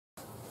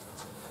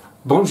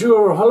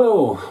Bonjour,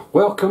 hello,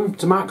 welcome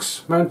to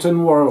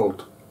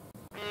MaxMountainWorld.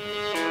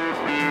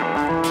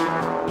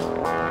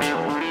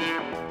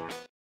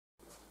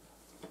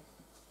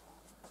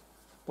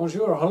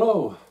 Bonjour,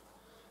 hello.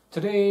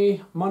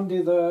 Today,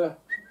 Monday the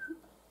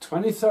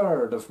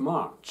 23rd of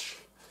March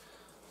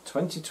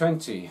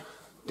 2020,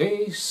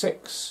 day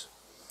 6.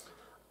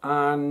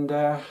 And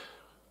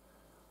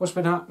what's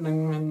been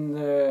happening in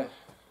the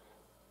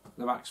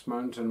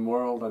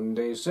MaxMountainWorld on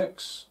day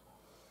 6?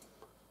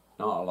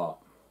 Not a lot.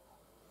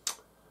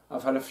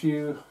 I've had a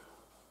few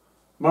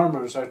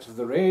murmurs out of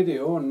the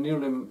radio and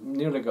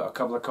nearly got a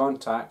couple of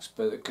contacts,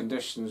 but the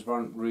conditions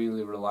weren't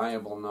really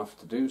reliable enough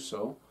to do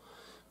so.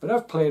 But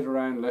I've played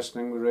around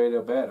listening with radio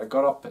a bit. I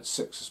got up at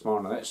 6 this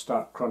morning. Let's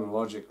start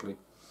chronologically.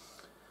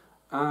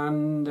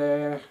 And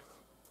did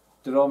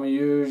all my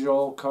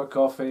usual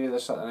coffee,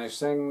 this, that, the next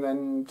thing,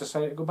 then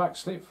decided to go back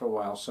to sleep for a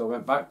while. So I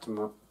went back to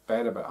my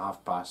bed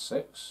about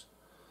 6:30.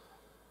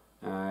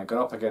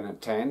 Got up again at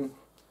 10.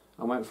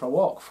 I went for a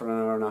walk for an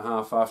hour and a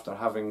half after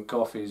having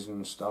coffees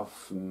and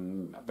stuff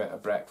and a bit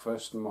of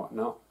breakfast and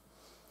whatnot.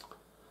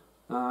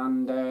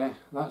 And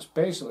that's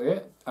basically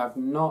it. I've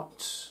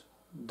not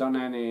done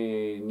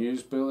any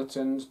news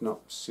bulletins,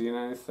 not seen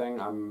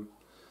anything. I'm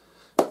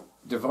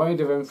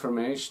devoid of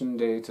information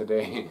day to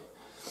day.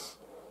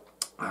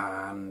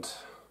 And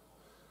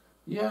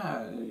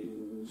yeah,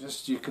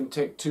 just you can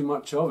take too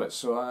much of it.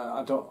 So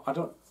I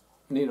don't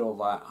need all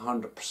that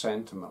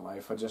 100% in my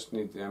life. I just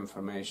need the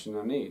information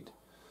I need.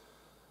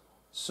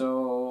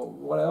 So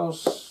what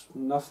else?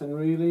 Nothing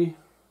really.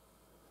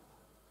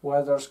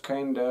 Weather's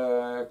kind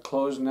of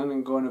closing in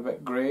and going a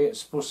bit grey.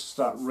 It's supposed to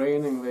start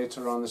raining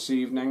later on this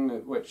evening,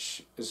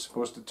 which is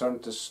supposed to turn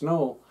to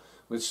snow,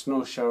 with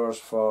snow showers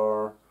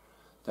for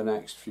the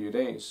next few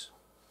days.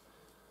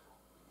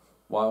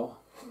 Wow.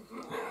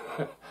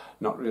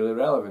 Not really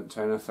relevant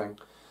to anything.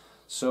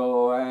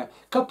 So a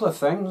couple of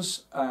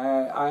things.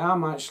 I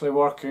am actually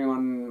working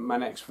on my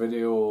next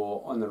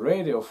video on the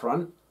radio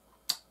front.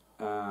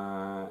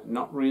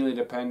 Not really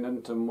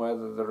dependent on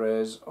whether there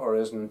is or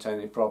isn't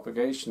any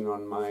propagation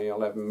on my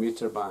 11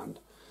 meter band.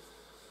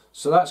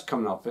 So that's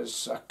coming up.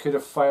 I could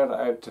have fired it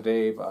out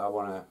today, but I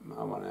wanna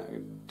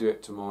do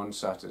it to my own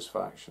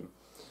satisfaction.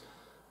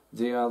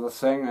 The other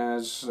thing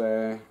is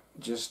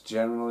just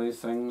generally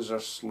things are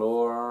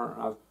slower.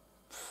 I've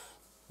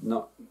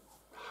not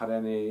had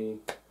any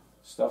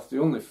stuff. The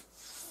only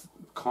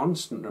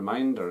constant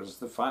reminder is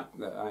the fact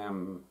that I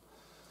am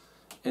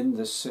in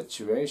this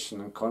situation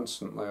and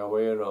constantly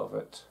aware of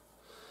it.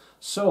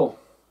 So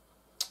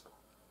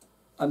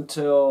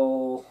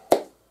until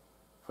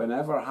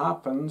whenever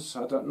happens,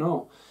 I don't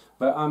know,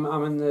 but I'm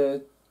in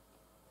the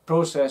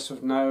process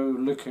of now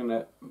looking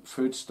at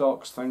food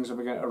stocks. Things are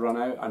beginning to run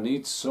out. I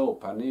need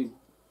soap, I need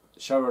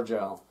shower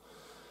gel,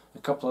 a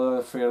couple of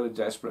other fairly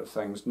desperate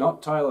things.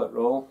 Not toilet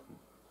roll,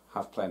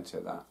 have plenty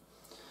of that.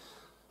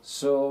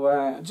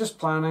 So just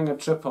planning a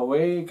trip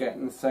away,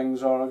 getting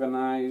things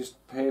organised,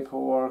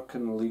 paperwork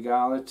and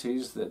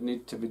legalities that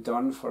need to be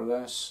done for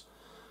this,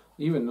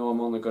 even though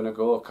I'm only going to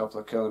go a couple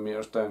of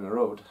kilometres down the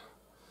road.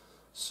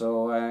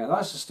 So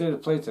that's the state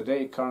of play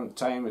today. Current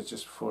time is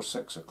just before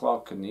 6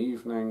 o'clock in the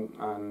evening,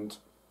 and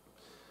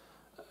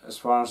as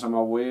far as I'm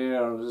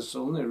aware, there's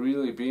only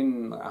really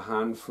been a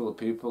handful of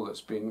people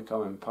that's been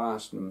coming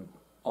past, and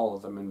all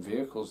of them in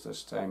vehicles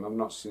this time. I've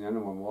not seen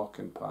anyone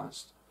walking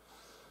past.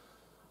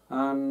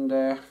 And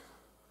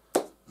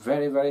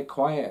very, very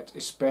quiet,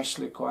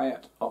 especially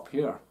quiet up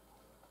here.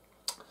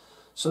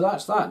 So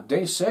that's that,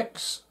 day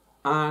 6,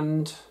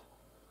 and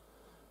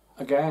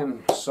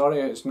again,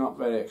 sorry it's not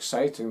very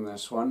exciting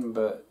this one,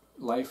 but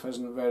life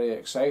isn't very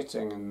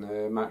exciting in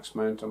the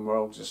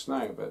MaxMountainWorld just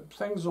now, but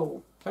things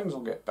will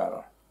get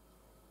better.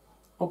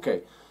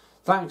 Okay,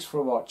 thanks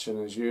for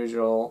watching as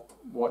usual.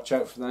 Watch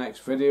out for the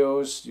next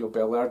videos. You'll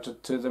be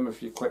alerted to them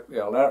if you click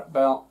the alert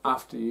bell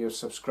after you've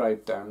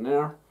subscribed down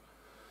there.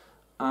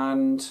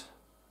 And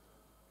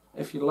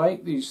if you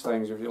like these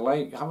things, if you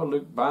like, have a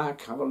look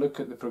back, have a look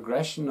at the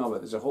progression of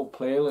it. There's a whole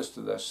playlist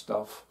of this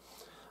stuff.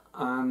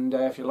 And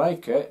if you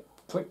like it,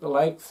 click the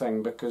like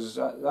thing, because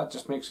that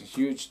just makes a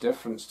huge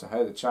difference to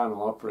how the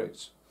channel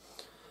operates.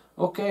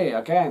 Okay,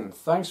 again,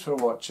 thanks for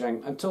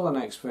watching. Until the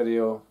next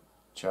video,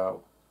 ciao.